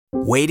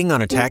Waiting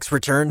on a tax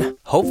return?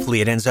 Hopefully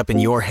it ends up in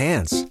your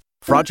hands.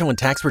 Fraudulent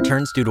tax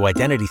returns due to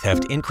identity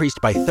theft increased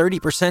by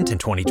 30% in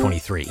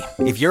 2023.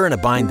 If you're in a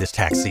bind this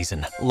tax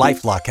season,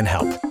 LifeLock can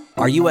help.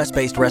 Our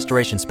U.S.-based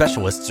restoration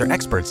specialists are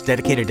experts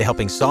dedicated to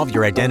helping solve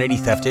your identity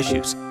theft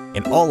issues.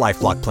 And all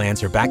LifeLock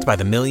plans are backed by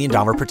the $1 Million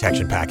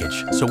Protection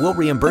Package. So we'll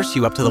reimburse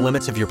you up to the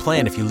limits of your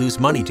plan if you lose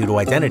money due to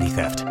identity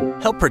theft.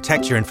 Help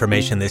protect your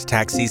information this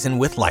tax season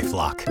with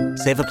LifeLock.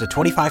 Save up to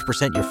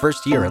 25% your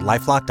first year at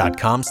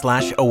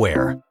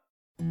LifeLock.com/aware.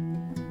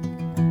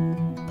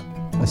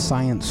 A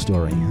science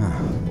story, huh?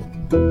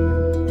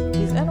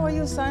 These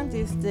NYU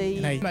scientists,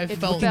 I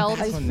felt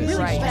really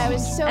right. I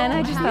was so And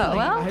I just thought,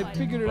 well, I had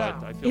figured it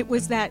out It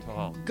was that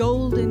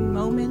golden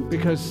moment.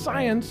 because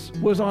science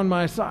was on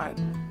my side.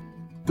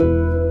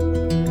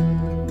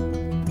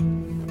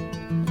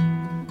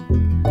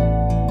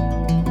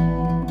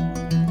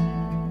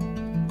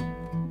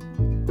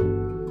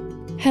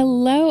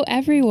 Hello,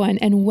 everyone,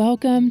 and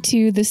welcome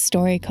to The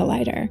Story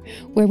Collider,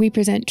 where we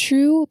present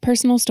true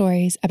personal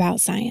stories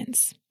about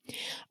science.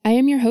 I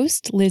am your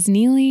host, Liz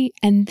Neely,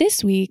 and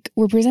this week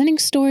we're presenting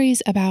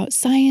stories about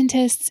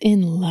scientists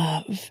in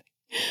love.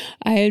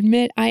 I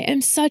admit I am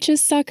such a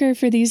sucker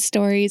for these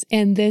stories,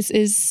 and this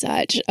is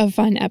such a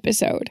fun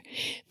episode.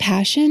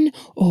 Passion?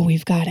 Oh,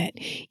 we've got it.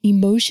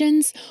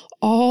 Emotions?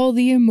 All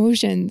the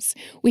emotions.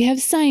 We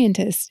have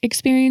scientists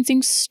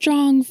experiencing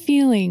strong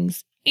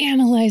feelings,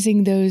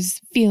 analyzing those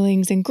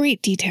feelings in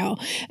great detail,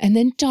 and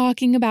then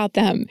talking about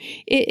them.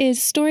 It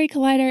is Story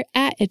Collider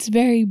at its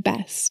very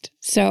best.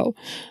 So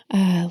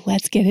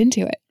let's get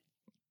into it.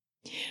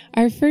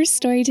 Our first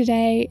story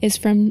today is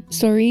from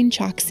Soreen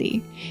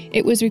Choksi.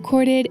 It was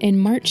recorded in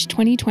March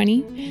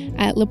 2020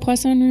 at Le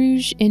Poisson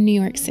Rouge in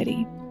New York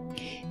City.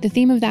 The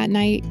theme of that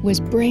night was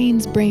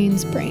brains,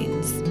 brains,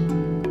 brains.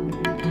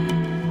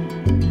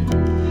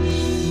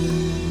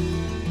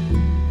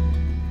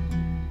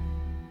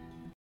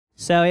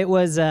 So it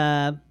was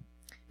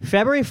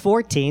February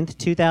 14th,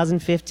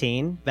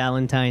 2015,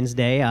 Valentine's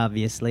Day,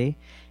 obviously.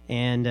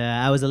 And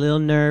I was a little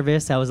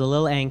nervous. I was a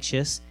little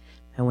anxious.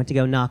 I went to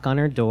go knock on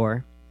her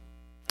door.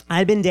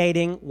 I'd been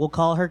dating, we'll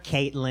call her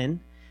Caitlin,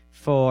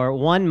 for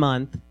 1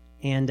 month.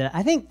 And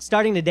I think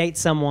starting to date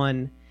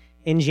someone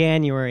in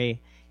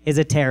January is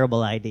a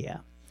terrible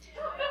idea.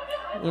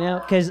 You know,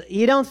 because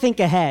you don't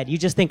think ahead. You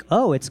just think,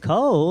 oh, it's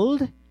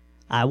cold.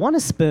 I want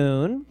a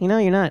spoon. You know,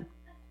 you're not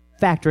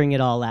factoring it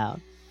all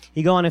out.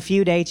 You go on a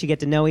few dates, you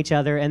get to know each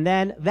other, and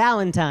then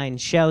Valentine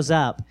shows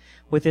up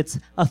with its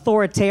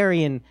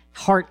authoritarian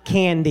heart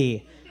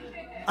candy.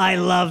 I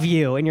love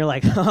you. And you're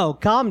like, oh,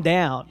 calm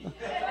down.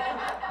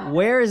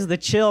 Where is the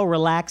chill,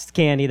 relaxed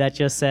candy that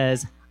just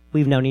says,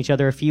 we've known each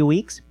other a few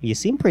weeks. You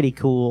seem pretty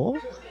cool.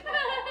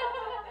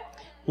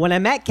 When I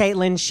met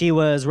Caitlin, she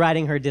was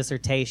writing her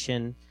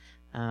dissertation,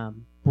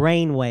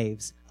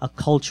 Brainwaves, A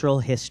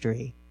Cultural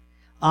History.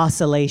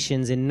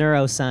 Oscillations in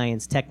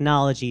neuroscience,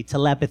 technology,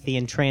 telepathy,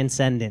 and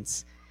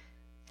transcendence.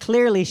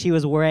 Clearly, she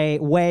was way,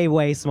 way,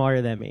 way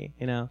smarter than me,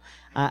 you know.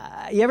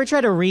 You ever try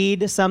to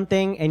read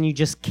something and you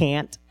just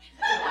can't?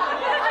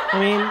 I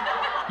mean,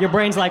 your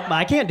brain's like,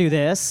 I can't do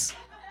this.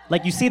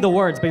 Like, you see the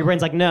words, but your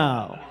brain's like,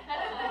 no.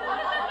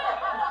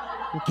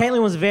 And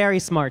Caitlin was very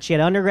smart. She had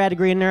an undergrad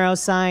degree in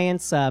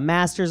neuroscience, a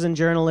master's in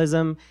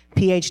journalism,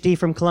 PhD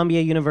from Columbia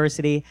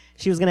University.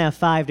 She was going to have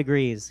 5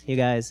 degrees, you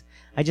guys.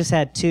 I just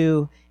had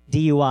 2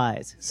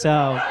 DUIs.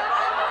 So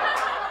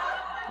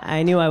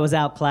I knew I was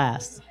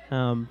outclassed.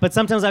 But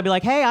sometimes I'd be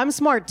like, hey, I'm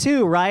smart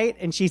too, right?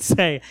 And she'd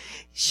say,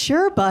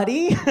 sure,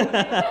 buddy.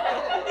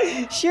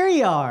 Sure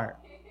you are.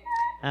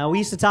 We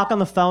used to talk on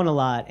the phone a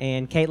lot,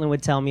 and Caitlin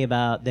would tell me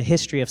about the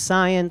history of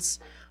science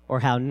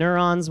or how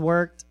neurons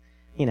worked,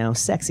 you know,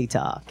 sexy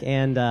talk.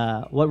 And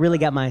what really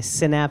got my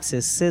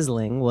synapses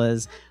sizzling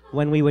was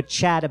when we would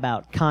chat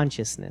about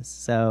consciousness.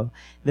 So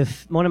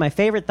one of my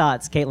favorite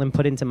thoughts Caitlin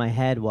put into my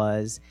head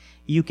was,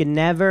 you can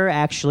never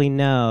actually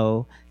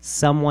know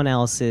someone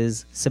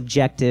else's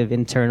subjective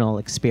internal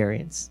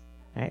experience.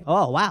 Right?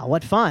 Oh, wow,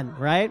 what fun,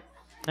 right?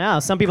 Oh,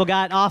 some people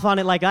got off on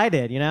it like I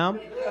did, you know?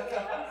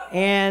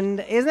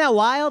 And isn't that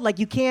wild? Like,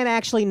 you can't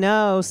actually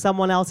know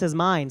someone else's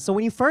mind. So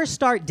when you first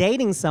start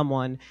dating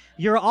someone,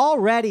 you're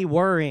already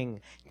worrying.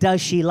 Does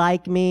she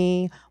like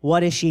me?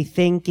 What is she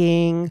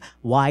thinking?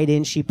 Why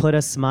didn't she put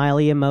a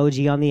smiley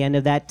emoji on the end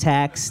of that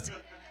text?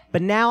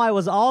 But now I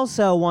was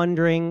also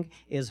wondering,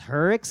 is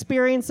her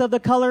experience of the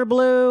color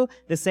blue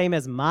the same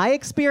as my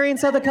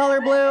experience of the color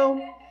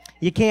blue?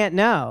 You can't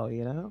know,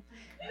 you know?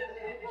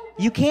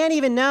 You can't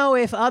even know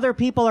if other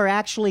people are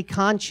actually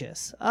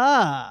conscious. You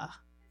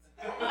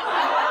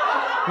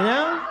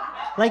know?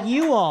 Like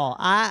you all.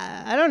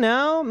 I don't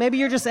know. Maybe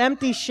you're just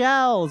empty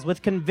shells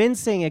with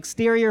convincing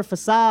exterior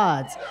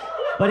facades.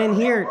 But in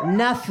here,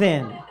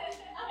 nothing.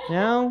 You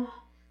know?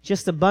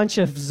 Just a bunch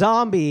of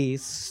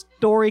zombies.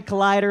 Story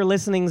Collider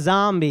listening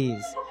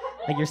zombies.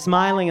 Like you're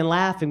smiling and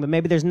laughing, but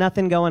maybe there's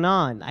nothing going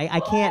on.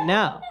 I can't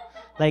know.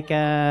 Like,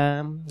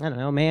 I don't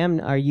know, ma'am,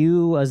 are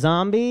you a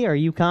zombie? Are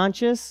you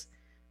conscious?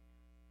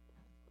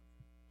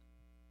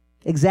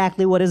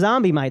 Exactly what a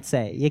zombie might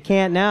say. You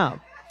can't know.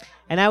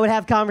 And I would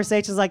have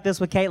conversations like this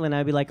with Caitlin.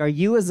 I'd be like, are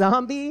you a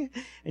zombie?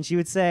 And she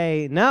would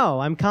say, no,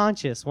 I'm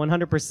conscious,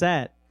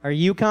 100%. Are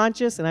you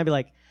conscious? And I'd be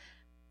like,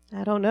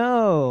 I don't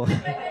know.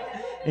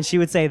 And she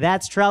would say,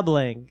 that's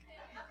troubling.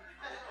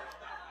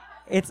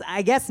 It's,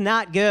 I guess,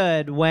 not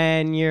good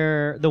when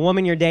the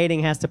woman you're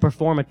dating has to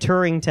perform a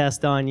Turing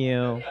test on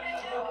you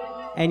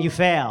and you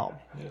fail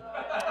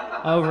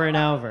over and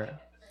over.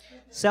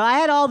 So I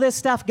had all this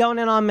stuff going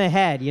on my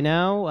head,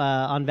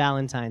 on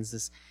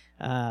Valentine's.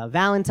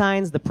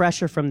 Valentine's, the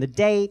pressure from the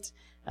date,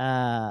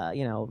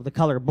 the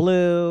color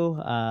blue,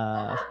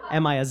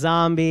 am I a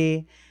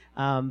zombie?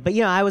 But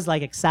I was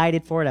like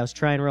excited for it. I was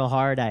trying real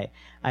hard. I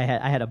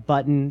had a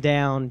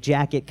button-down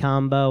jacket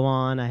combo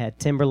on. I had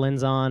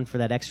Timberlands on for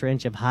that extra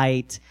inch of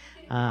height.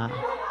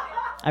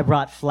 I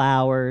brought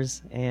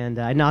flowers, and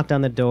I knocked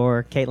on the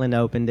door. Caitlin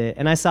opened it,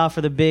 and I saw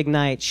for the big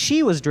night,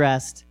 she was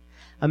dressed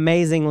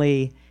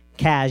amazingly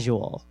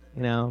casual,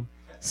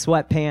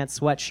 sweatpants,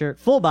 sweatshirt,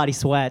 full-body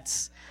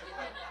sweats,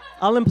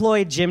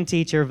 unemployed gym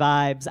teacher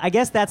vibes. I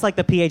guess that's like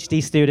the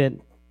PhD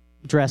student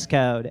dress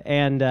code.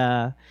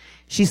 And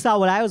she saw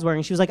what I was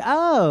wearing. She was like,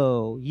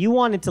 oh, you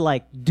wanted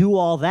to do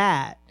all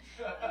that.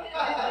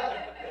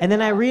 And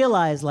then I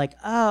realized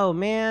oh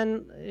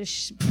man,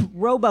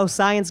 Robo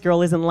Science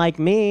Girl isn't like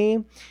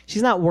me.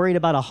 She's not worried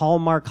about a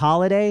Hallmark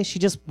holiday. She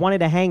just wanted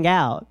to hang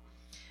out.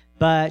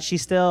 But she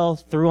still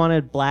threw on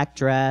a black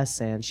dress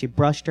and she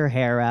brushed her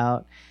hair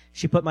out.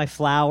 She put my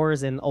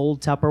flowers in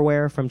old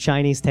Tupperware from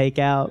Chinese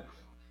takeout.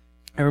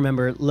 I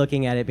remember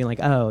looking at it being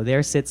like, oh,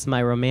 there sits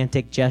my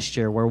romantic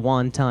gesture where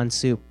wonton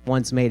soup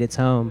once made its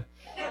home.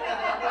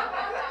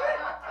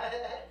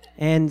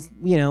 And,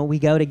 we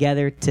go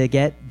together to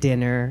get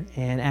dinner,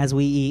 and as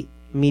we eat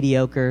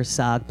mediocre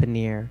saag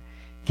paneer,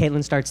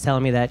 Caitlin starts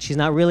telling me that she's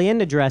not really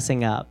into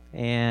dressing up,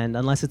 and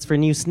unless it's for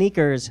new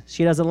sneakers,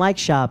 she doesn't like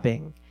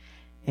shopping.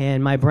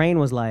 And my brain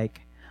was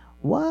like,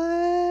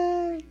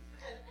 what?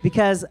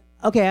 Because,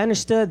 okay, I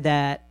understood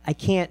that I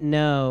can't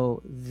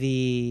know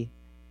the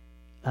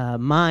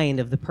mind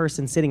of the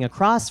person sitting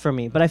across from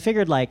me, but I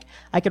figured I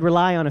could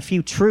rely on a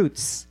few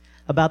truths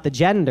about the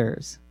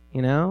genders,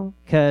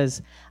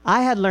 because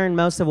I had learned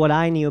most of what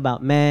I knew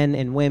about men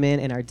and women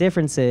and our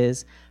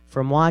differences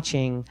from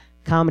watching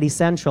Comedy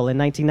Central in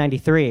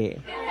 1993.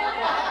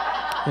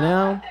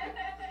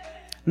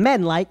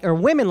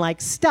 Women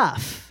like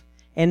stuff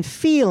and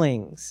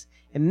feelings,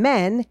 and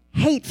men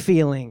hate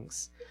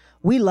feelings.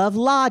 We love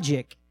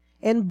logic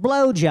and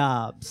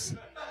blowjobs.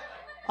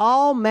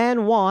 All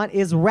men want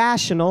is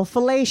rational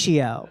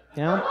fellatio.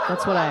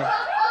 That's what I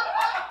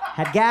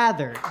had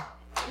gathered.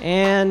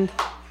 And,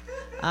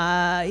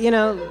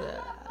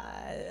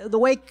 the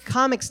way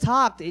comics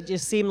talked, it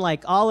just seemed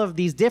like all of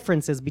these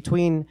differences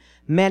between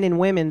men and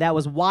women, that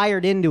was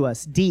wired into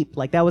us deep,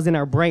 that was in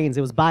our brains.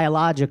 It was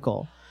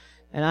biological.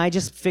 And I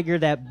just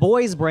figured that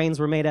boys' brains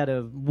were made out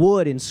of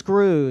wood and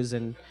screws,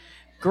 and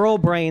girl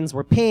brains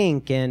were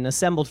pink and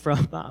assembled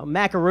from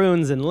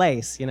macaroons and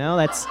lace.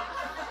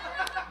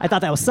 I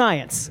thought that was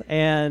science.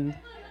 And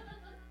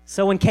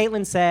so when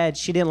Caitlin said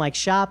she didn't like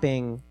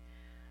shopping,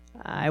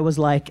 I was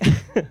like,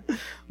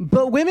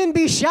 but women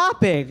be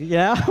shopping,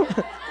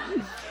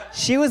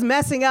 She was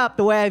messing up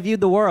the way I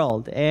viewed the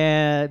world,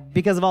 and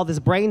because of all this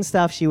brain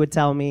stuff she would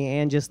tell me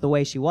and just the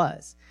way she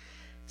was.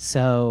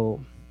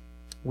 So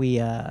we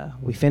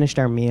finished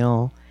our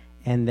meal,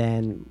 and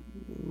then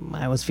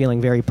I was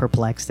feeling very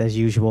perplexed as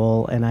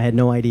usual, and I had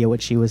no idea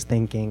what she was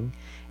thinking.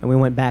 And we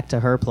went back to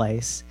her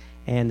place,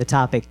 and the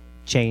topic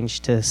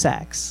changed to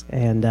sex.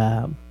 And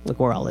look,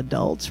 we're all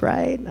adults,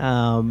 right?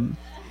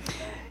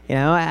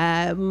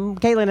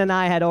 Caitlin and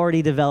I had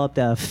already developed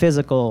a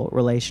physical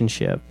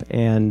relationship,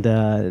 and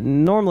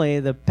normally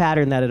the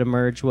pattern that had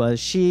emerged was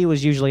she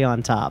was usually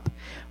on top,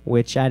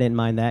 which I didn't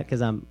mind that because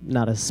I'm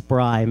not a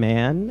spry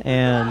man,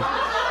 and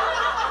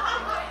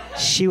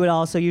she would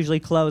also usually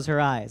close her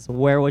eyes.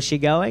 Where was she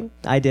going?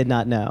 I did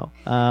not know.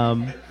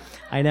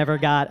 I never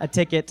got a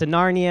ticket to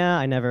Narnia.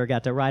 I never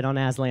got to ride on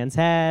Aslan's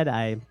head.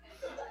 I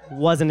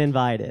wasn't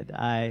invited.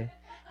 I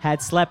had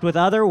slept with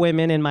other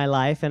women in my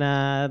life,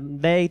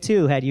 and they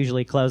too had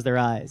usually closed their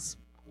eyes.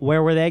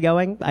 Where were they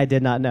going? I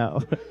did not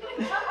know.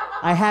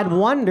 I had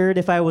wondered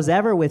if I was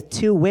ever with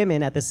two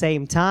women at the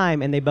same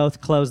time and they both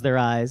closed their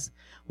eyes,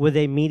 would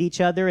they meet each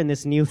other in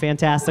this new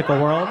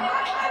fantastical world?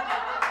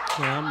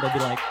 They'd be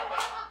like,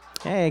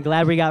 hey,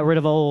 glad we got rid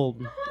of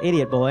old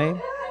idiot boy.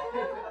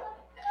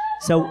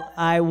 So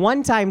I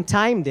one time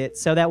timed it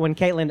so that when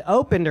Caitlin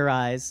opened her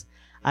eyes,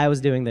 I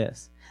was doing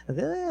this,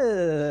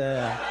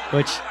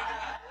 which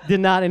did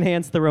not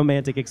enhance the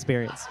romantic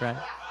experience, right?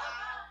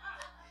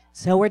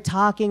 So we're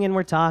talking,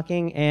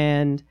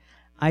 and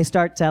I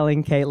start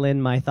telling Caitlin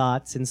my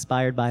thoughts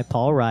inspired by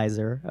Paul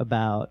Reiser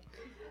about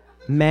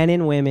men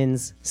and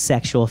women's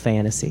sexual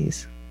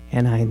fantasies.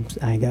 And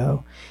I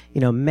go,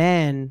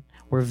 men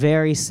were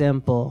very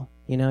simple.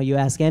 You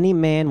ask any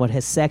man what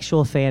his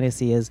sexual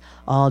fantasy is,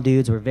 all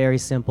dudes were very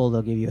simple.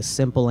 They'll give you a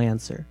simple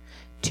answer.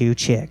 2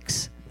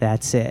 chicks,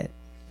 that's it.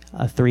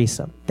 a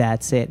threesome.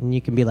 That's it. And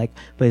you can be like,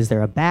 but is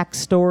there a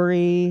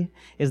backstory?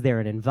 Is there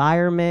an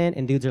environment?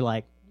 And dudes are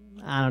like,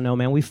 I don't know,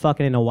 man. We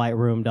fucking in a white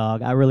room,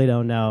 dog. I really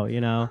don't know,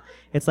 you know?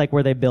 It's like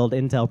where they build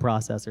Intel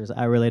processors.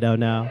 I really don't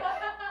know.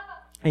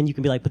 And you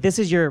can be like, but this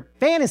is your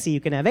fantasy. You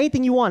can have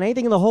anything you want,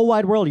 anything in the whole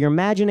wide world. Your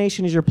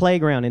imagination is your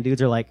playground. And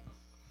dudes are like,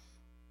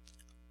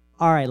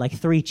 all right, like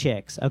 3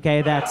 chicks,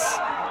 okay?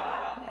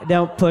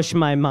 Don't push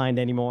my mind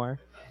anymore.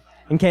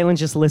 And Caitlin's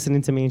just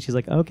listening to me, and she's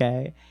like,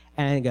 okay.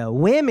 And I go,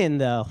 women,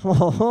 though.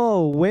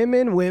 Oh,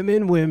 women.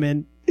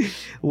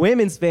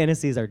 Women's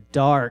fantasies are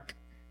dark.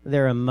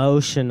 They're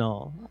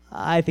emotional.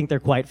 I think they're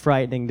quite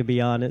frightening, to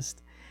be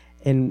honest.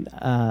 And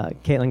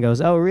Caitlin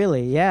goes, oh,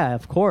 really? Yeah,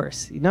 of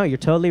course. No, you're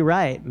totally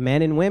right.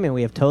 Men and women,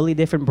 we have totally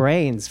different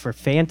brains for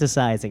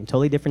fantasizing,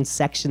 totally different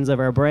sections of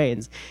our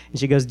brains. And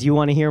she goes, do you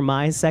want to hear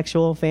my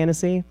sexual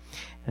fantasy?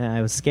 And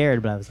I was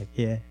scared, but I was like,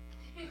 yeah.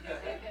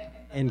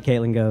 And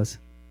Caitlin goes,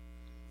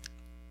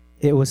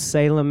 it was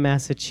Salem,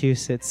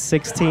 Massachusetts,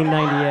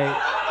 1698.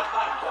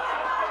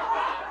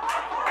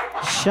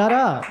 Shut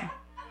up.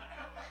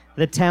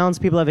 The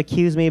townspeople have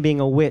accused me of being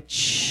a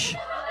witch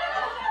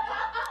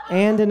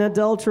and an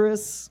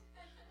adulteress.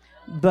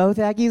 Both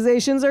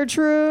accusations are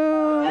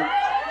true.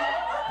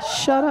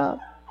 Shut up.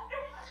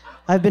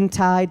 I've been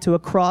tied to a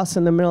cross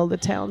in the middle of the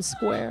town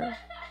square.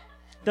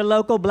 The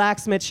local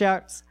blacksmith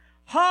shouts,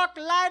 "Hawk,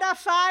 light a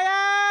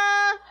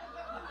fire!"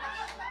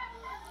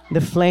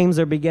 The flames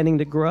are beginning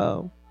to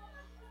grow.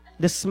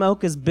 The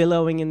smoke is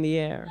billowing in the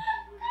air.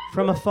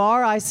 From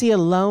afar, I see a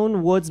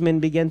lone woodsman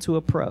begin to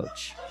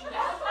approach.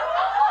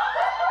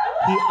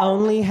 He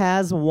only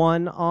has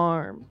one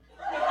arm.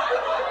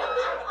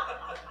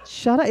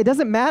 Shut up. It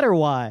doesn't matter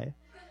why.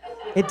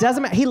 It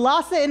doesn't matter. He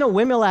lost it in a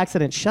windmill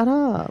accident. Shut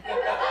up.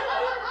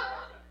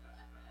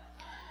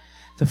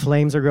 The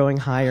flames are growing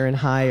higher and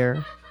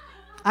higher.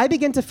 I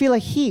begin to feel a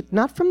heat,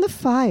 not from the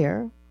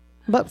fire,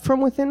 but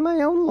from within my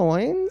own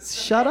loins.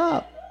 Shut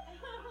up.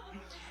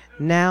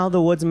 Now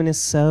the woodsman is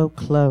so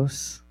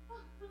close.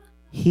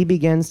 He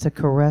begins to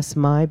caress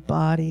my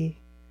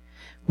body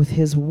with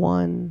his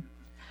one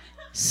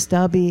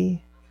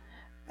stubby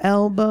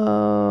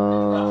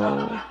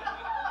elbow.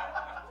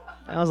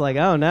 I was like,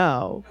 oh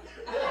no.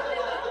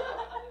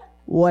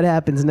 What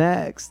happens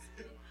next?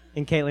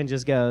 And Caitlin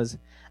just goes,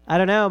 I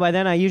don't know. By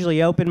then I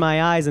usually open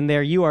my eyes and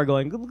there you are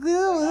going.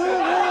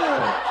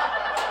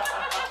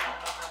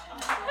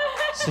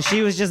 So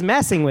she was just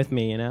messing with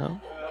me, you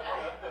know?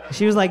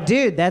 She was like,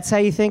 dude, that's how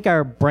you think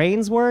our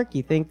brains work?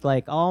 You think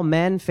like all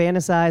men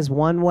fantasize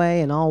one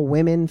way and all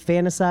women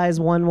fantasize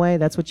one way?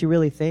 That's what you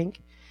really think?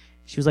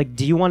 She was like,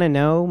 do you want to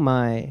know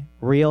my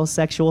real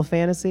sexual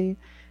fantasy?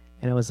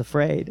 And I was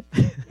afraid.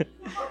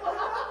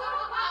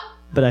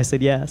 But I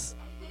said yes.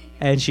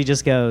 And she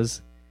just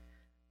goes,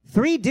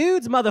 3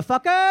 dudes,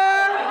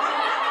 motherfucker!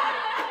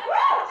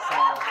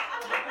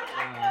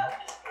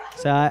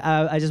 So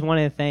I just want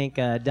to thank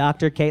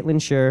Dr. Caitlin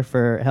Schur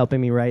for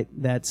helping me write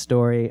that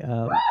story.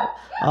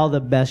 All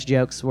the best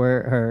jokes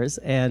were hers,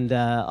 and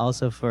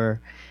also for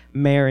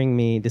marrying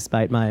me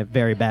despite my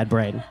very bad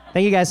brain.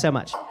 Thank you guys so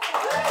much.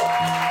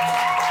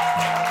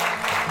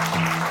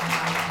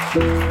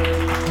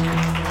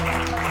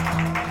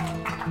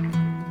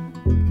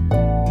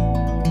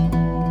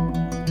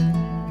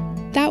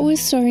 That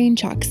was Soren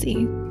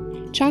Choksi.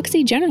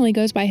 Choksi generally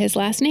goes by his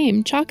last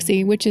name,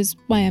 Choksi, which is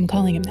why I'm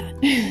calling him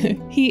that.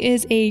 He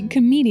is a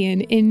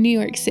comedian in New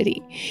York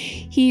City.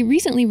 He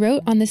recently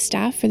wrote on the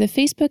staff for the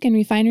Facebook and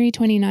Refinery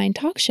 29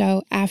 talk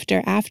show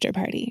After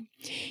Party.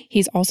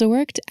 He's also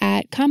worked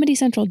at Comedy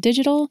Central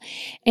Digital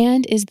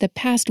and is the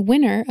past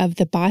winner of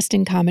the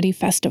Boston Comedy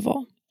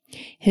Festival.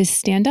 His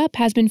stand-up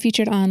has been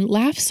featured on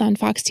Laughs on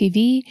Fox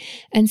TV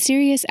and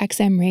Sirius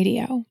XM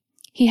Radio.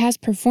 He has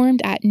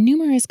performed at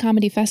numerous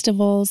comedy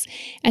festivals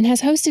and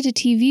has hosted a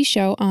TV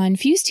show on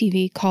Fuse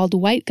TV called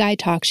White Guy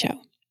Talk Show.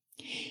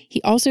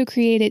 He also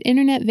created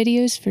internet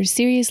videos for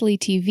Seriously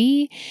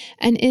TV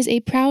and is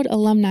a proud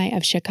alumni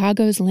of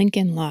Chicago's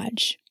Lincoln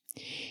Lodge.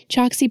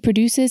 Choksi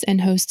produces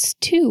and hosts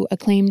 2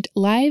 acclaimed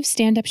live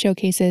stand-up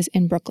showcases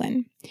in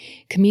Brooklyn,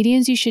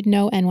 Comedians You Should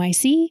Know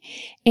NYC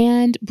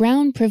and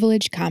Brown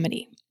Privilege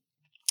Comedy.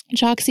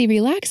 Choksi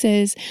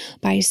relaxes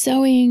by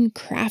sewing,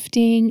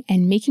 crafting,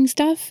 and making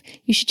stuff.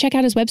 You should check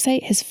out his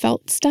website. His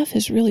felt stuff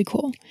is really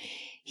cool.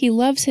 He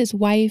loves his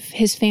wife,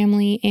 his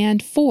family,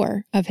 and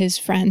 4 of his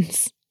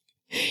friends.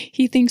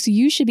 He thinks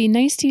you should be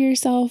nice to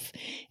yourself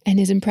and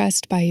is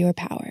impressed by your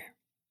power.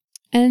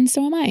 And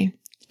so am I.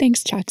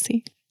 Thanks,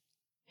 Choksi.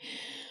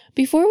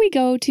 Before we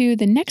go to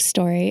the next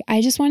story, I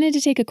just wanted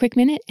to take a quick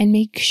minute and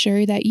make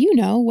sure that you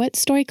know what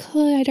Story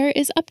Collider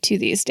is up to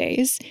these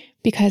days,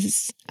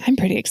 because I'm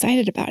pretty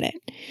excited about it.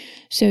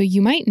 So you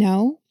might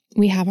know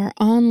we have our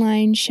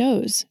online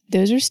shows.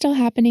 Those are still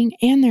happening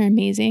and they're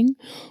amazing.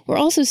 We're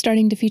also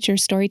starting to feature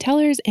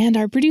storytellers and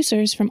our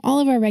producers from all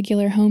of our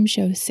regular home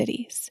show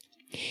cities.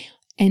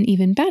 And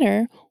even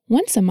better,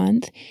 once a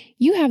month,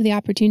 you have the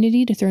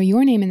opportunity to throw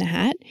your name in the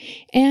hat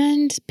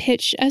and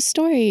pitch a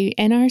story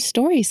in our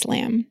Story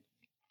Slam.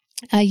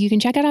 You can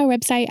check out our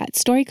website at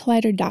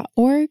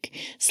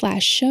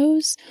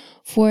storycollider.org/shows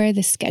for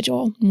the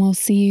schedule. We'll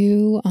see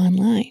you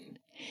online.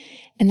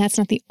 And that's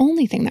not the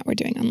only thing that we're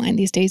doing online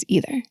these days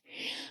either.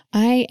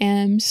 I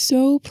am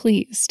so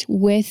pleased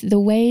with the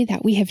way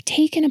that we have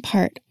taken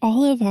apart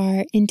all of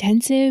our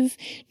intensive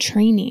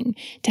training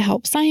to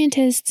help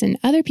scientists and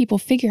other people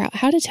figure out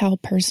how to tell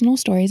personal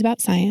stories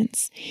about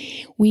science.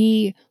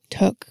 We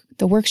took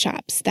the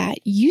workshops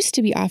that used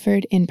to be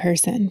offered in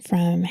person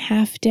from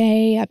half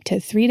day up to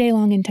 3-day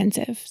long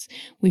intensives.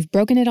 We've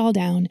broken it all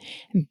down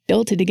and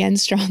built it again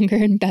stronger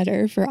and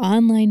better for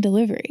online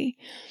delivery.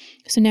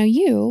 So now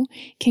you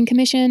can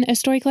commission a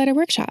Story Collider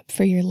workshop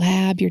for your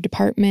lab, your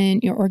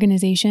department, your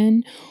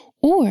organization,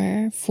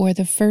 or for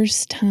the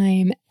first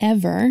time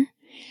ever,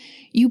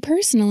 you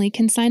personally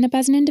can sign up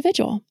as an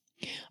individual.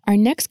 Our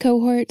next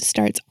cohort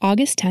starts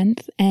August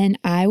 10th, and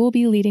I will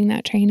be leading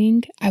that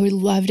training. I would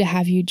love to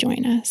have you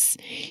join us.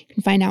 You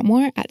can find out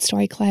more at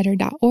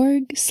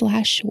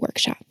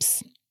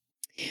storycollider.org/workshops.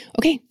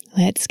 Okay,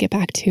 let's get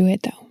back to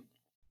it though.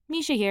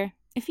 Misha here.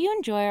 If you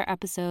enjoy our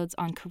episodes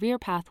on career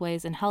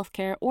pathways in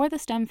healthcare or the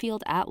STEM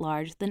field at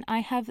large, then I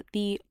have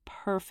the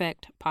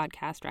perfect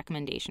podcast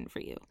recommendation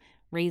for you,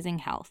 Raising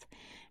Health.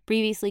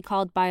 Previously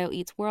called Bio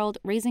Eats World,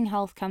 Raising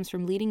Health comes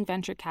from leading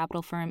venture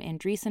capital firm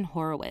Andreessen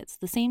Horowitz,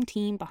 the same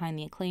team behind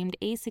the acclaimed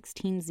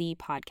A16Z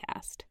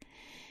podcast.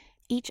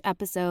 Each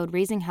episode,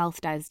 Raising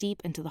Health dives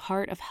deep into the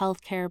heart of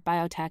healthcare,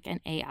 biotech, and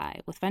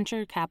AI with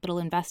venture capital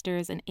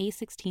investors and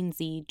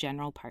A16Z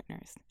general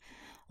partners.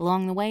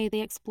 Along the way,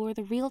 they explore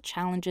the real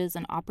challenges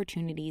and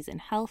opportunities in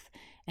health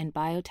and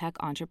biotech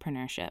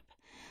entrepreneurship.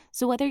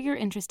 So whether you're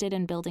interested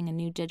in building a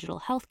new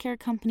digital healthcare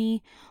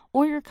company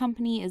or your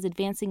company is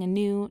advancing a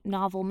new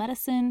novel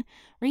medicine,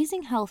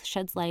 Raising Health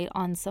sheds light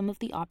on some of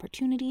the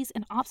opportunities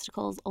and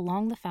obstacles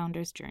along the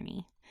founder's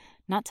journey.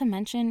 Not to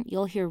mention,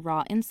 you'll hear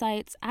raw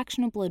insights,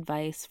 actionable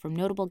advice from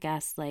notable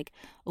guests like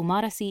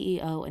Omada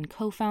CEO and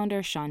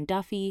co-founder Sean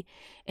Duffy,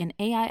 and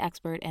AI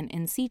expert and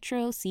In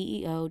Citro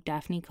CEO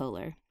Daphne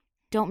Kohler.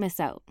 Don't miss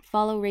out.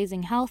 Follow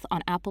Raising Health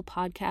on Apple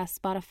Podcasts,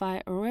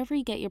 Spotify, or wherever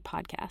you get your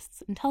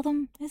podcasts, and tell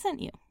them I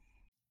sent you.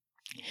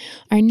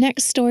 Our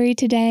next story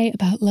today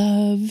about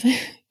love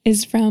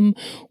is from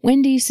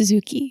Wendy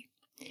Suzuki.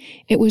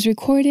 It was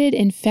recorded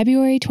in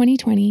February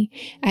 2020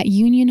 at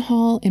Union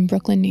Hall in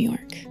Brooklyn, New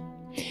York.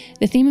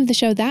 The theme of the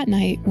show that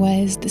night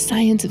was the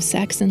science of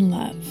sex and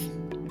love.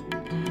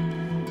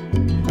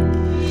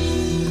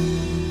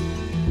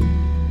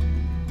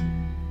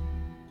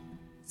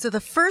 So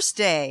the first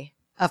day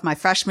of my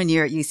freshman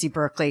year at UC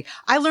Berkeley,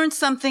 I learned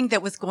something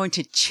that was going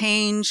to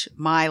change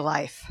my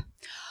life.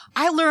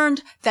 I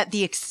learned that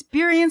the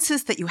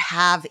experiences that you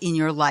have in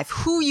your life,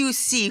 who you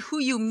see, who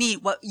you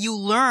meet, what you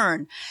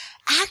learn,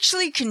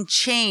 actually can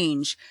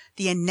change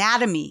the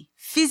anatomy,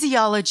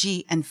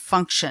 physiology, and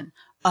function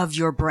of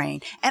your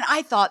brain. And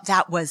I thought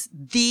that was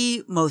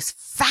the most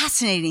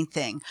fascinating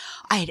thing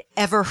I had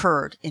ever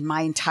heard in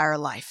my entire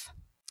life.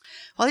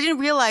 Well, I didn't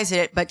realize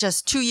it, but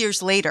just 2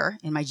 years later,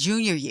 in my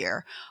junior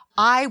year,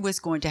 I was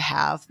going to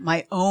have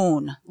my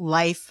own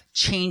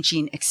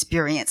life-changing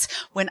experience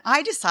when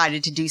I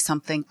decided to do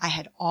something I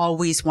had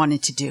always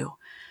wanted to do.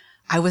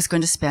 I was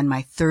going to spend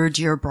my third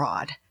year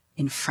abroad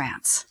in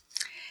France.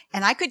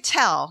 And I could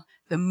tell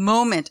the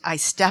moment I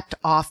stepped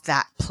off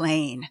that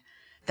plane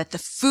that the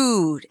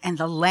food and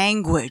the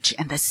language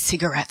and the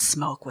cigarette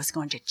smoke was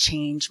going to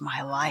change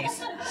my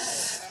life.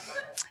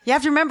 You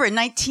have to remember, in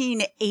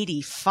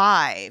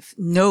 1985,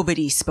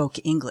 nobody spoke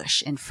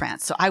English in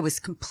France. So I was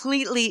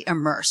completely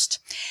immersed.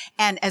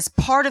 And as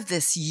part of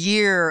this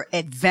year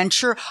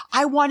adventure,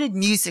 I wanted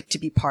music to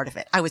be part of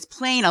it. I was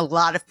playing a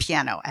lot of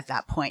piano at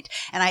that point.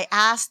 And I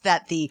asked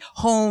that the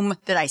home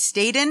that I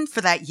stayed in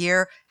for that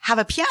year have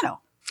a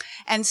piano.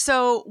 And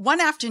so one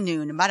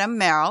afternoon, Madame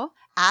Merle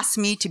asked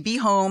me to be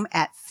home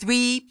at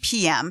 3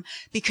 p.m.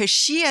 because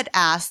she had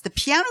asked the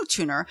piano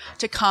tuner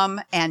to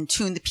come and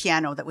tune the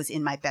piano that was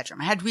in my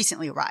bedroom. I had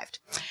recently arrived.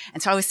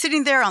 And so I was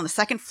sitting there on the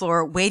second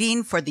floor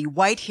waiting for the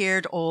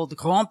white-haired old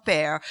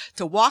grand-père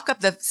to walk up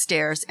the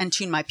stairs and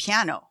tune my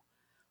piano.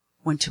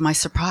 When, to my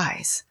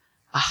surprise,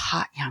 a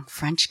hot young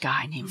French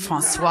guy named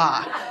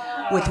Francois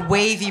with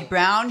wavy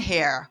brown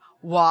hair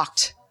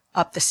walked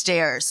up the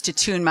stairs to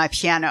tune my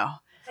piano.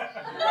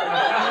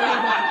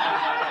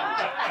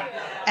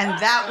 And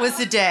that was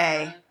the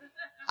day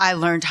I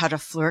learned how to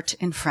flirt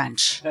in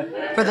French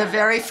for the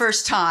very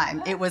first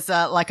time. It was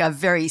like a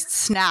very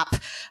snap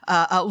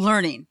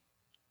learning.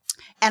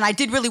 And I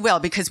did really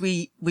well because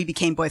we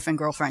became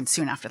boyfriend-girlfriend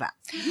soon after that.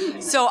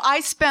 So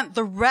I spent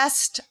the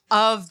rest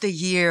of the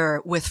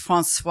year with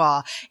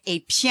Francois,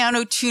 a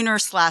piano tuner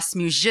 /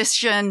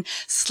 musician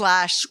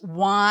 /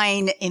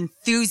 wine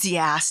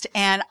enthusiast.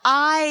 And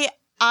I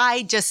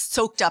just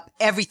soaked up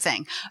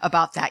everything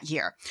about that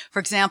year. For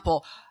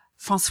example,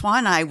 Francois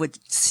and I would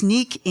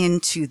sneak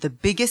into the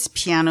biggest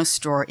piano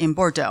store in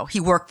Bordeaux. He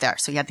worked there,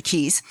 so he had the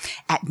keys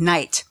at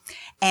night.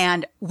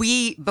 And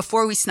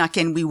before we snuck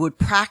in, we would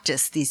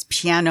practice these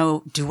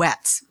piano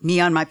duets, me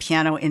on my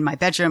piano in my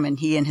bedroom and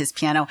he and his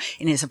piano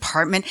in his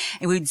apartment.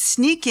 And we would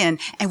sneak in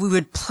and we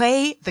would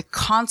play the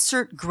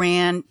concert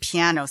grand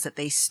pianos that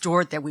they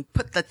stored there. We'd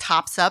put the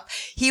tops up.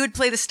 He would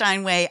play the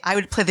Steinway. I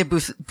would play the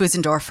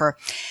Busendorfer.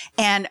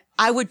 And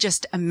I would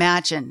just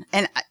imagine,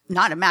 and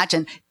not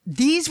imagine,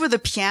 these were the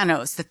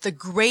pianos that the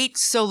great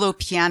solo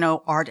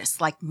piano artists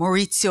like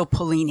Maurizio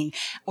Pollini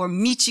or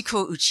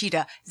Michiko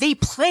Uchida, they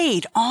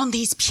played on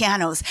these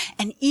pianos,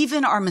 and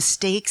even our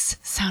mistakes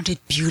sounded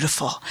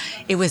beautiful.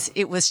 It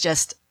was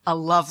just a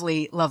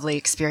lovely, lovely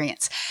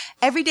experience.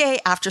 Every day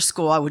after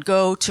school, I would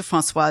go to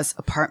Francois'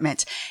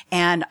 apartment,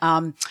 and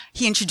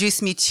he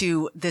introduced me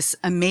to this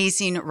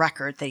amazing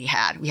record that he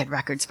had. We had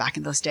records back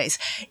in those days.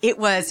 It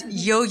was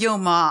Yo-Yo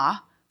Ma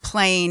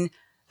playing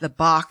the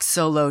Bach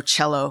solo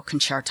cello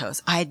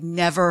concertos. I had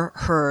never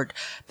heard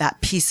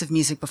that piece of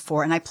music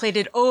before, and I played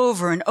it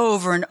over and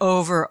over and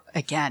over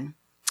again.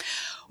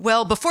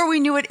 Well, before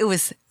we knew it,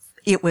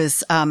 it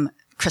was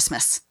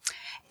Christmas.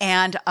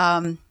 And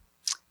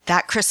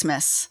that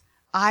Christmas,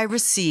 I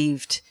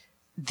received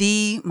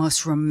the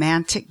most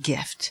romantic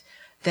gift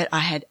that I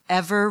had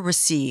ever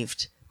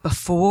received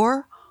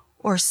before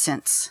or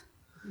since.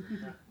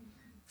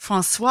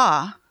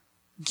 Francois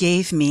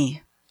gave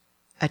me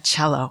a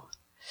cello.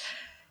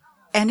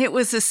 And it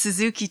was a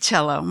Suzuki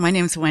cello. My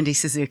name's Wendy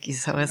Suzuki,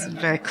 so it was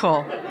very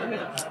cool.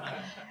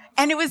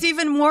 And it was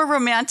even more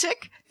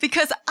romantic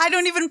because I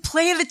don't even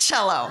play the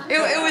cello.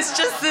 It was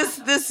just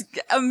this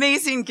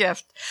amazing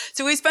gift.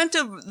 So we spent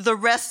the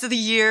rest of the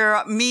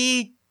year,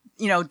 me,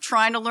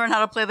 trying to learn how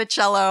to play the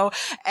cello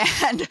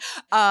and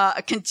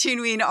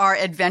continuing our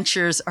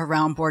adventures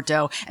around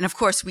Bordeaux. And of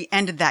course, we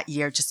ended that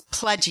year just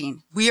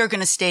pledging we are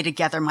going to stay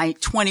together. My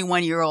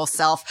 21-year-old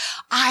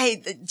self,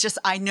 I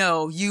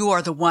know you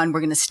are the one. We're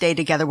going to stay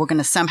together. We're going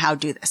to somehow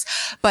do this.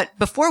 But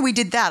before we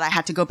did that, I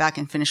had to go back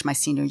and finish my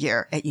senior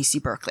year at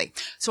UC Berkeley.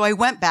 So I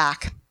went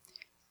back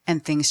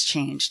and things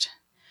changed.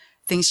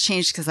 Things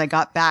changed because I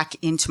got back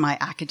into my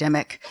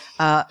academic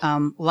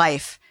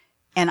life,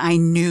 and I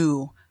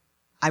knew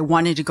I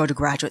wanted to go to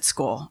graduate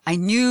school. I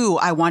knew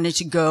I wanted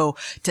to go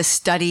to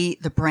study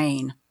the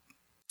brain.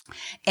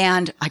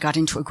 And I got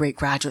into a great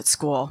graduate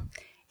school.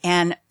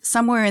 And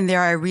somewhere in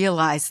there, I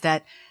realized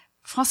that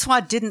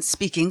Francois didn't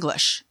speak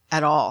English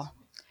at all.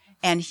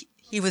 And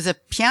he was a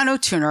piano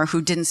tuner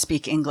who didn't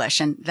speak English.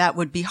 And that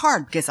would be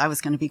hard because I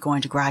was going to be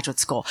going to graduate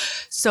school.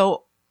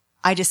 So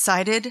I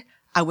decided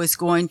I was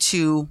going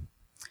to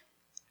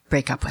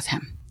break up with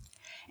him.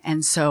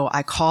 And so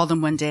I called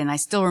him one day, and I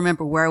still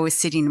remember where I was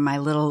sitting in my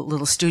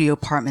little studio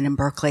apartment in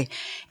Berkeley.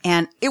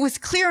 And it was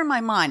clear in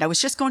my mind. I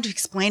was just going to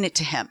explain it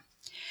to him.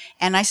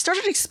 And I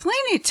started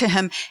explaining it to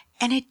him,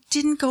 and it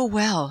didn't go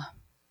well.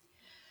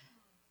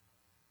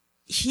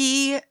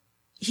 He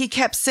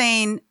kept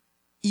saying,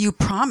 "You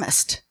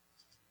promised.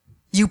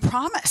 You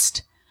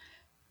promised."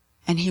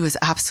 And he was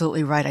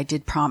absolutely right. I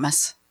did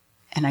promise,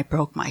 and I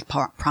broke my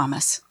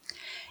promise.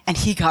 And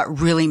he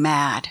got really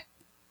mad.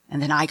 And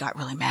then I got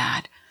really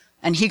mad.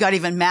 And he got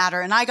even madder,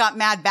 and I got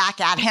mad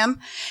back at him.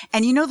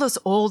 And you know those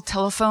old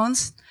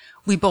telephones?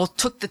 We both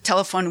took the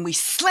telephone and we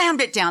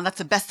slammed it down. That's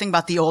the best thing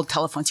about the old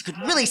telephones. You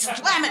could really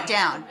slam it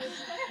down.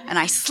 And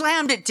I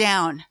slammed it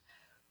down.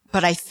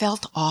 But I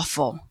felt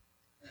awful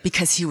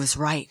because he was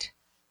right.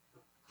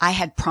 I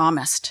had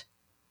promised,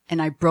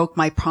 and I broke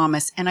my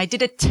promise, and I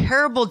did a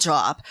terrible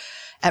job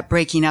at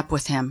breaking up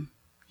with him.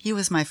 He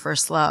was my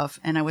first love,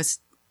 and I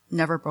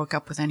never broke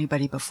up with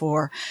anybody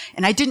before.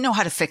 And I didn't know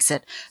how to fix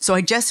it. So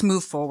I just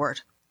moved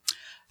forward.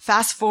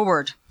 Fast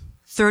forward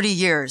 30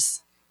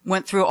 years,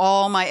 went through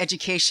all my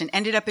education,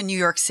 ended up in New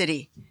York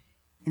City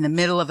in the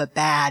middle of a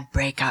bad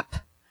breakup.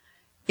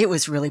 It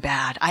was really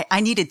bad.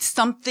 I needed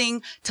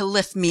something to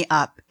lift me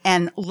up.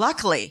 And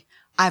luckily,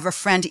 I have a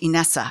friend,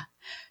 Inessa.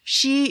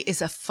 She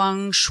is a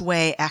feng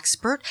shui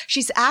expert.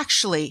 She's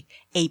actually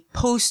a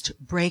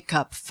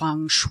post-breakup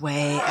feng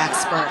shui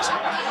expert.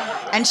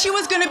 And she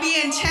was going to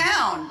be in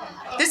town.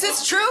 This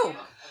is true.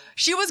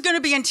 She was going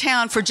to be in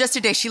town for just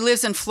a day. She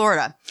lives in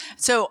Florida.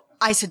 So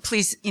I said,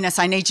 "Please, Ines,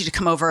 I need you to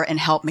come over and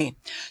help me."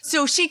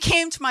 So she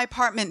came to my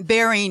apartment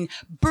bearing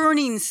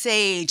burning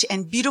sage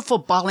and beautiful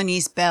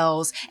Balinese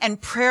bells and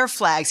prayer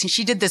flags. And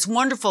she did this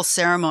wonderful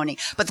ceremony.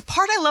 But the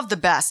part I loved the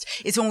best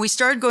is when we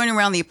started going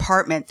around the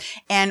apartment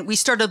and we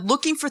started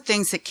looking for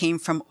things that came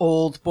from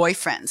old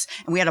boyfriends.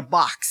 And we had a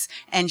box.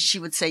 And she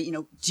would say,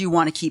 "Do you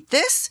want to keep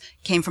this?"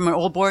 Came from an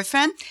old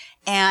boyfriend.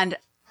 And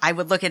I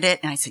would look at it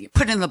and I'd say,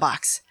 "Put it in the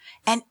box."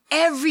 And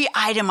every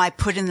item I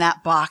put in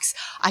that box,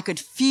 I could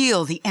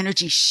feel the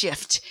energy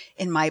shift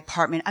in my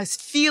apartment. I was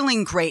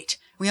feeling great.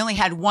 We only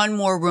had one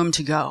more room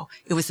to go.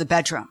 It was the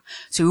bedroom.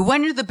 So we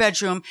went into the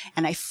bedroom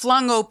and I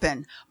flung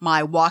open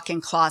my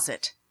walk-in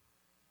closet.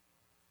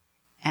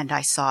 And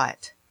I saw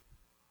it.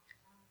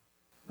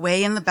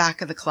 Way in the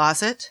back of the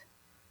closet,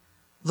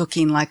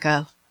 looking like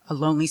a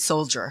lonely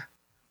soldier,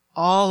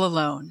 all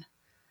alone,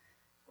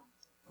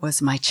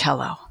 was my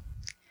cello.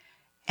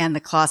 And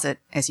the closet,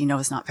 as you know,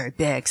 is not very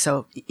big. So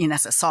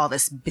Inessa saw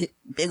this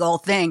big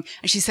old thing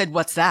and she said,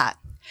 "What's that?"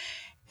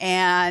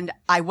 And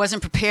I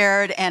wasn't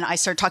prepared and I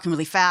started talking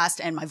really fast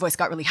and my voice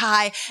got really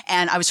high.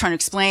 And I was trying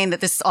to explain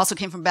that this also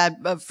came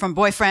from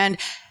boyfriend.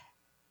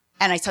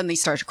 And I suddenly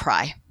started to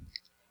cry.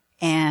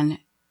 And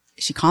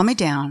she calmed me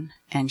down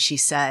and she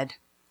said,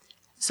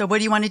 "So what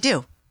do you want to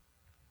do?"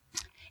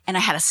 And I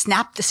had a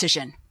snap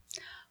decision.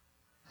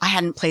 I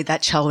hadn't played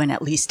that cello in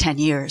at least 10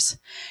 years.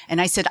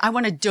 And I said, "I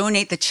want to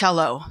donate the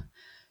cello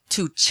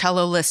to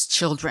celloless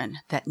children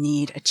that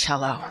need a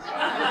cello."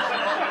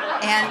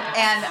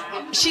 And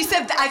she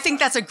said, "I think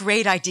that's a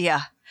great idea."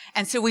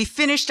 And so we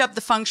finished up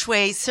the feng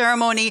shui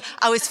ceremony.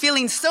 I was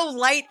feeling so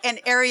light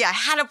and airy. I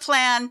had a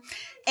plan.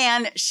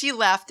 And she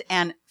left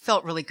and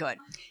felt really good.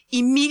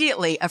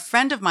 Immediately, a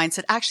friend of mine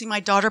said, "Actually, my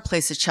daughter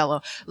plays the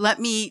cello. Let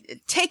me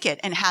take it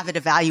and have it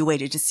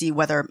evaluated to see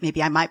whether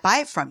maybe I might buy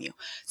it from you."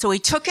 So we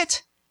took it.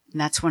 And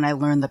that's when I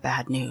learned the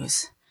bad news.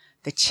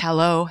 The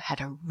cello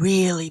had a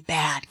really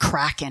bad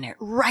crack in it,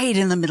 right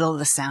in the middle of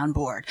the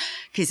soundboard,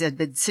 because it had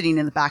been sitting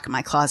in the back of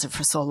my closet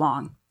for so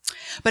long.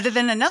 But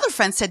then another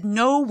friend said,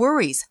 "No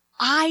worries.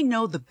 I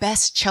know the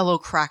best cello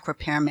crack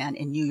repairman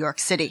in New York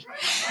City.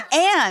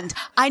 And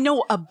I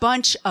know a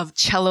bunch of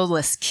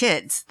celloless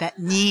kids that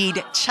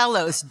need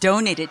cellos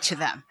donated to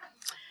them."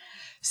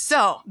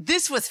 So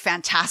this was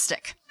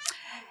fantastic.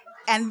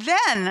 And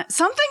then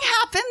something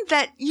happened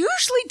that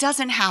usually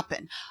doesn't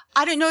happen.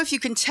 I don't know if you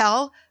can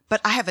tell,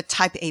 but I have a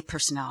type A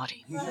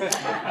personality.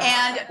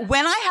 And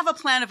when I have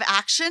a plan of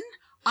action,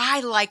 I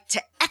like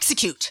to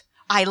execute.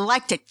 I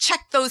like to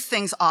check those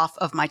things off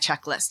of my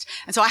checklist.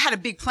 And so I had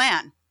a big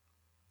plan.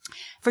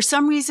 For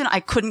some reason, I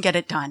couldn't get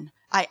it done.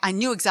 I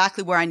knew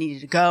exactly where I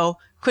needed to go.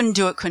 Couldn't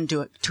do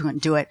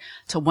it.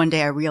 Till one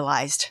day I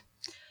realized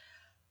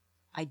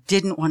I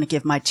didn't want to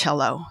give my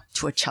cello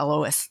to a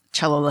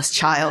celloless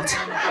child.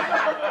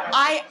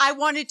 I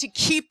wanted to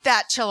keep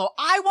that cello.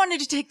 I wanted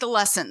to take the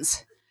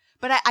lessons.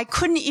 But I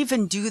couldn't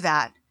even do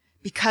that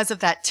because of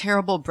that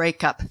terrible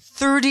breakup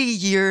 30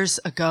 years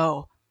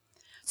ago.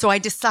 So I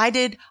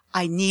decided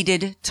I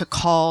needed to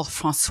call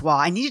Francois.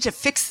 I needed to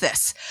fix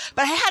this.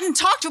 But I hadn't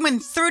talked to him in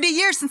 30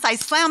 years since I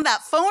slammed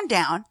that phone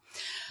down.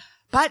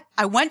 But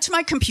I went to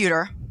my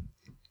computer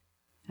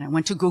and I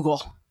went to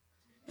Google.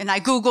 And I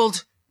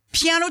Googled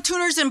piano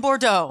tuners in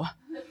Bordeaux.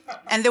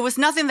 And there was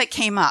nothing that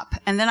came up.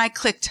 And then I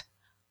clicked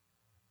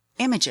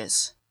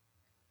images.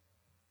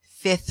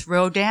 5th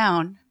row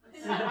down.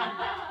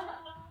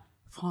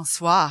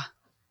 Francois.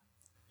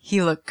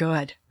 He looked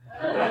good.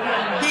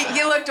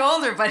 He looked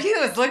older, but he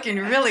was looking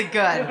really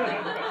good.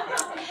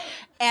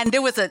 And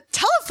there was a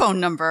telephone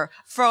number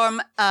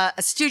from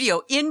a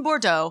studio in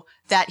Bordeaux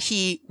that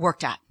he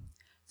worked at.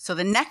 So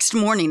the next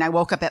morning, I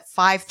woke up at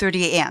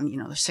 5:30 a.m. You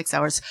know, they're 6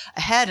 hours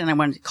ahead, and I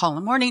wanted to call in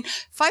the morning.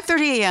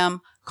 5:30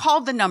 a.m.,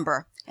 called the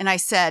number, and I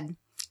said,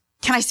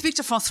 "Can I speak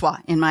to Francois?"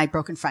 in my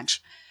broken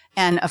French.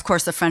 And, of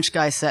course, the French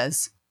guy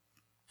says,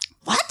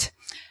 "What?"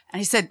 And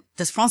he said,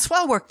 "Does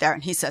Francois work there?"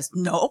 And he says,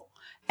 "No."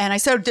 And I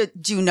said,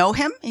 "Do you know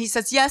him?" And he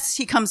says, "Yes,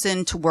 he comes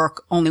in to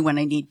work only when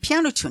I need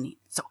piano tuning."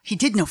 So he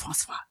did know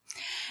Francois.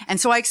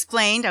 And so I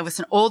explained I was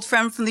an old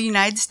friend from the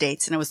United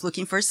States and I was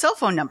looking for his cell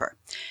phone number.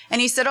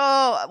 And he said,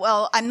 "Oh,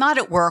 well, I'm not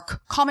at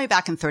work. Call me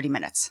back in 30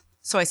 minutes.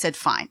 So I said,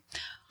 fine.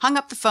 Hung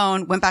up the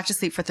phone, went back to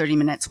sleep for 30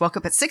 minutes, woke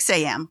up at 6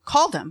 a.m.,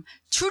 called him.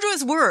 True to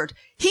his word,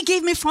 he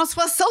gave me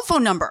Francois' cell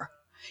phone number.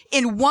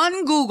 In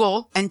one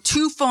Google and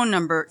 2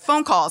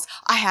 phone calls,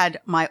 I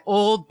had my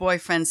old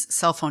boyfriend's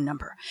cell phone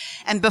number.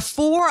 And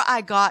before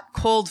I got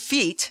cold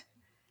feet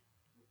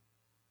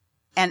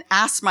and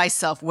asked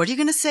myself, what are you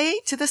going to say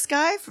to this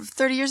guy from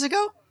 30 years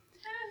ago?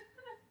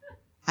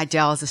 I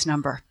dialed this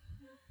number.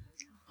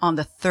 On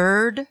the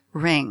 3rd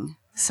ring,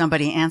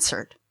 somebody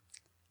answered.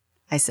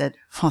 I said,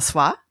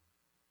 "Francois?"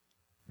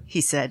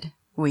 He said,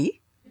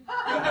 "Oui."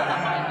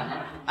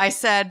 I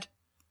said,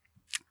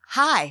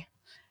 "Hi.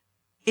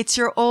 It's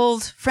your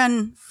old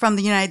friend from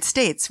the United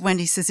States,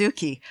 Wendy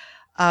Suzuki.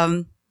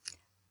 How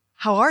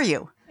are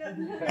you?"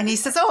 And he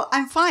says, "Oh,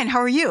 I'm fine. How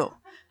are you?"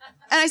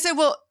 And I said,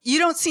 "Well, you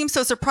don't seem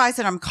so surprised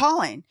that I'm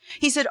calling."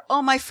 He said,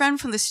 "Oh, my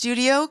friend from the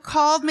studio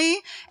called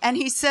me and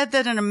he said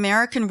that an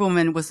American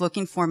woman was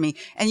looking for me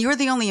and you're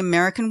the only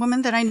American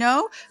woman that I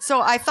know.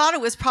 So I thought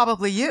it was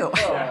probably you."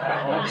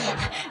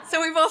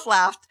 So we both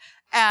laughed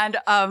and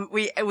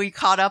we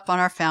caught up on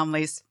our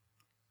families.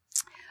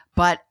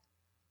 But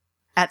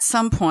at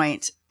some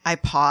point, I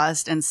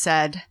paused and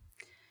said,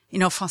 "You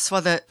know,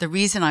 Francois, the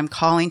reason I'm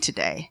calling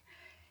today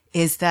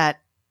is that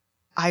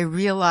I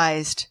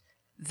realized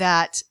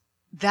that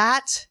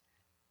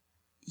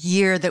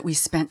year that we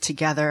spent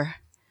together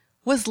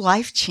was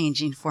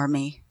life-changing for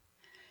me.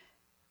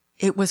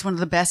 It was one of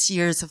the best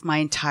years of my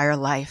entire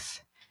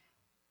life.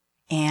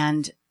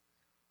 And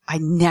I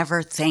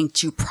never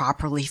thanked you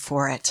properly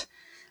for it.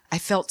 I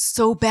felt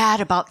so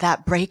bad about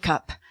that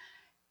breakup.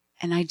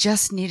 And I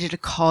just needed to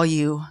call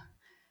you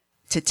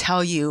to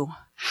tell you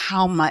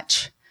how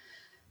much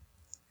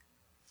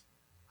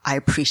I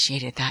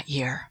appreciated that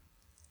year."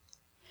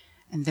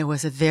 And there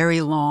was a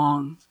very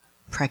long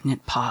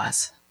pregnant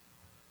pause.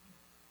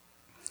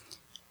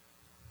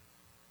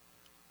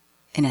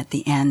 And at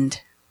the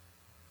end,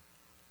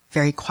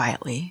 very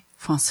quietly,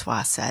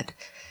 Francois said,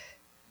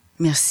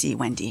 "Merci,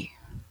 Wendy.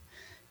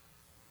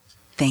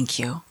 Thank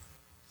you."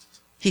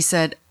 He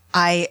said,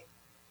 I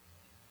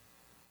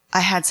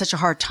had such a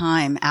hard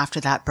time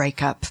after that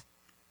breakup,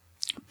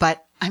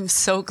 but I'm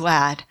so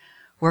glad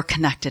we're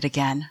connected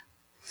again.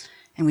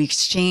 And we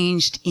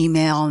exchanged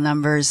email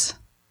numbers.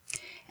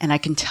 And I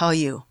can tell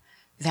you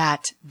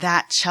that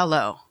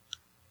cello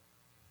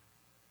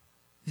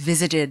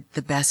visited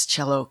the best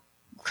cello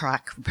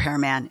crack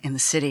repairman in the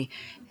city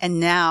and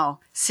now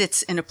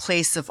sits in a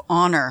place of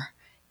honor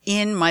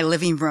in my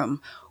living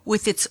room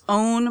with its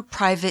own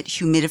private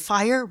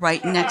humidifier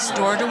right next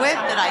door to it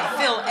that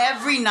I fill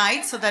every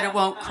night so that it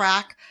won't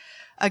crack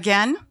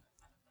again.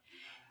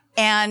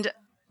 And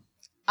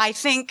I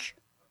think,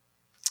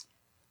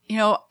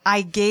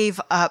 I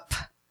gave up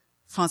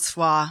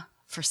Francois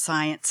for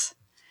science.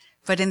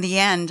 But in the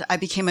end, I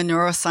became a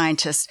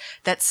neuroscientist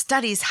that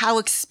studies how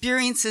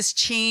experiences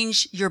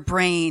change your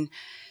brain.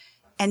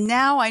 And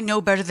now I know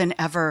better than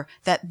ever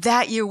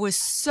that year was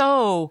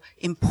so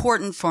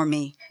important for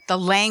me. The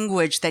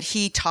language that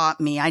he taught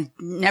me, I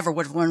never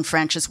would have learned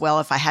French as well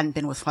if I hadn't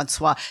been with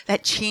Francois.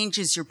 That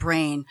changes your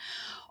brain.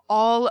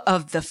 All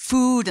of the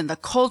food and the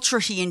culture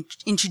he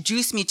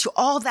introduced me to,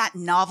 all that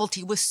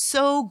novelty was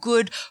so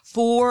good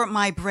for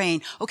my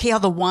brain. Okay, all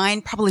the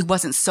wine probably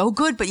wasn't so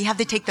good, but you have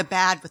to take the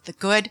bad with the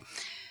good.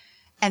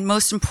 And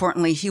most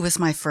importantly, he was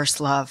my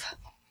first love.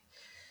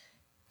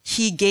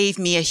 He gave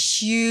me a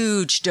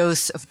huge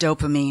dose of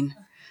dopamine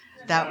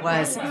that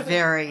was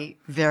very,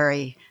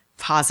 very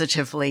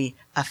positively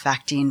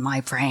affecting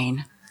my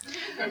brain.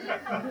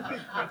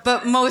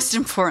 But most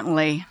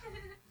importantly,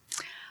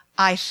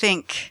 I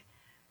think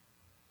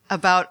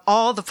about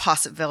all the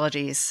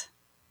possibilities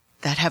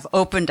that have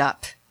opened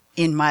up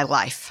in my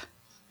life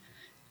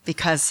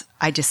because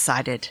I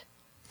decided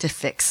to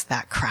fix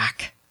that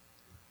crack.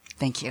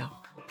 Thank you.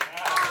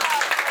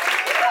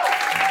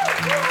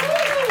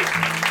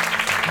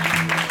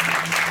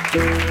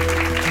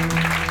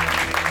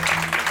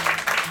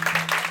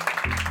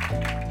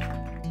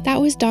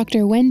 That was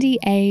Dr. Wendy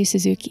A.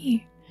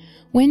 Suzuki.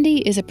 Wendy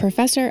is a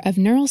professor of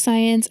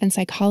neuroscience and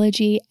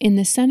psychology in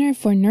the Center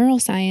for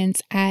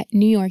Neuroscience at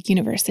New York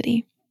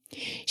University.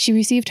 She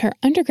received her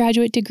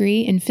undergraduate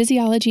degree in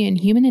physiology and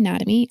human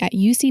anatomy at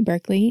UC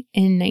Berkeley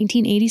in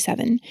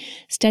 1987,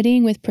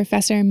 studying with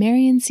Professor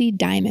Marion C.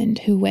 Diamond,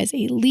 who was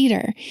a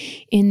leader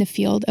in the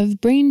field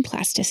of brain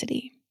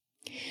plasticity.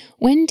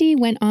 Wendy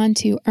went on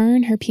to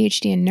earn her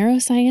PhD in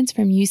neuroscience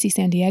from UC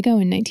San Diego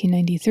in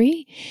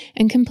 1993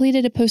 and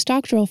completed a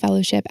postdoctoral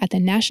fellowship at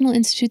the National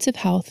Institutes of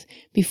Health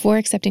before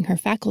accepting her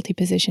faculty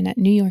position at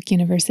New York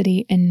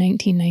University in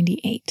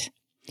 1998.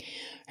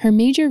 Her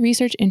major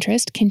research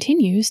interest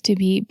continues to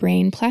be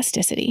brain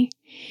plasticity.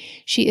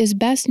 She is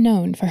best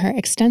known for her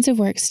extensive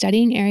work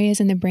studying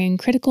areas in the brain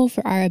critical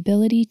for our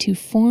ability to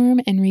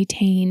form and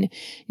retain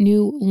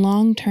new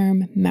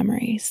long-term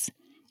memories.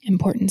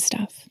 Important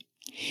stuff.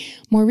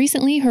 More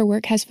recently, her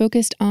work has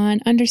focused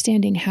on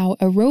understanding how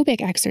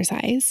aerobic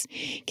exercise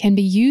can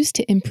be used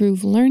to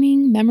improve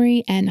learning,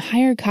 memory, and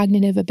higher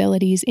cognitive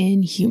abilities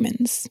in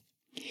humans.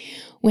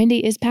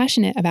 Wendy is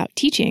passionate about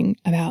teaching,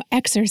 about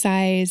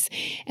exercise,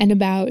 and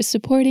about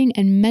supporting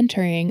and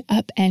mentoring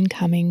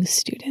up-and-coming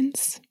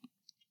students.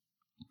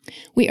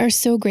 We are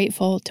so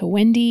grateful to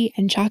Wendy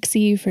and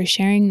Choxy for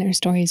sharing their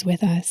stories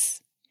with us.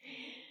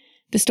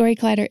 The Story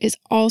Collider is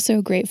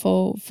also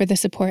grateful for the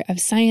support of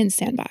Science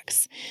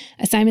Sandbox,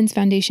 a Simons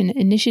Foundation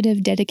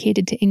initiative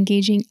dedicated to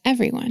engaging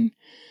everyone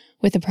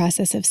with the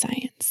process of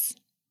science.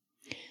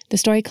 The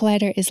Story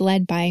Collider is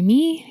led by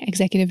me,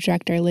 Executive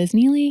Director Liz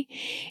Neely,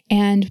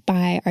 and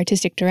by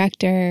Artistic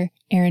Director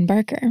Aaron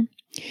Barker.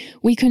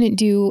 We couldn't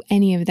do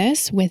any of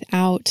this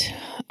without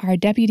our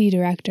Deputy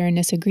Director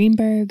Nissa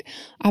Greenberg,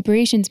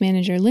 Operations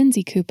Manager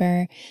Lindsay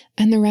Cooper,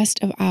 and the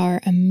rest of our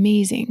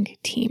amazing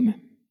team.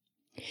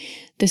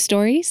 The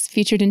stories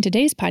featured in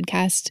today's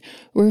podcast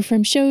were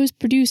from shows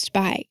produced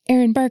by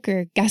Aaron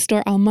Barker,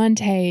 Gastor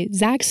Almonte,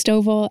 Zach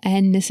Stovall,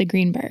 and Nissa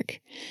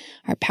Greenberg,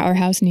 our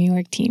Powerhouse New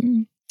York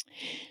team.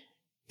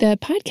 The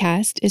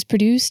podcast is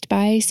produced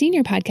by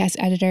Senior Podcast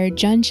Editor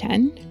Jun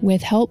Chen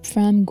with help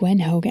from Gwen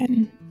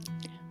Hogan.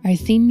 Our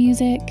theme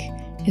music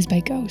is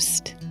by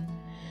Ghost.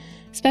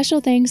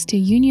 Special thanks to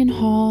Union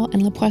Hall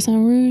and Le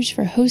Poisson Rouge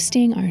for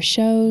hosting our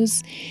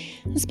shows.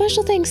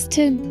 Special thanks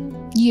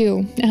to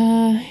you,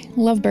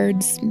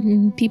 lovebirds,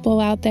 people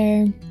out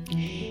there.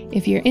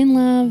 If you're in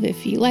love,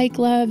 if you like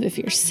love, if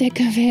you're sick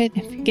of it,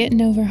 if you're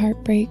getting over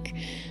heartbreak,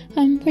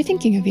 we're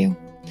thinking of you.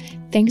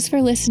 Thanks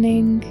for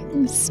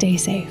listening. Stay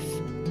safe.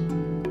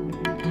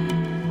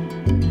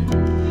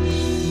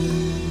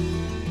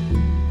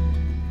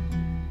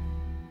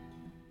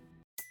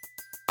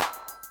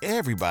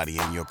 Everybody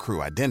in your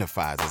crew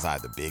identifies as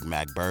either Big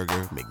Mac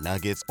Burger,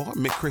 McNuggets, or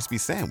McCrispy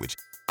Sandwich.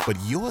 But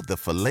you're the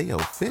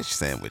Filet-O-Fish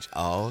Sandwich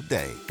all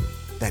day.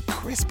 That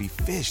crispy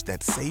fish,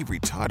 that savory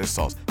tartar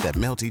sauce, that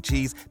melty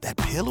cheese, that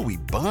pillowy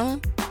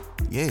bun.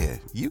 Yeah,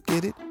 you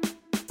get it.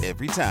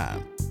 Every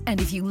time.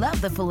 And if you love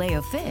the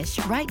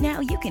Filet-O-Fish, right now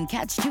you can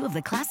catch 2 of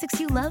the classics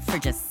you love for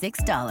just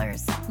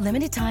 $6.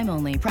 Limited time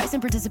only. Price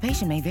and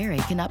participation may vary.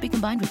 Cannot be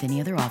combined with any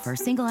other offer.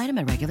 Single item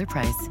at regular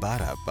price.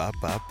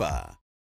 Ba-da-ba-ba-ba.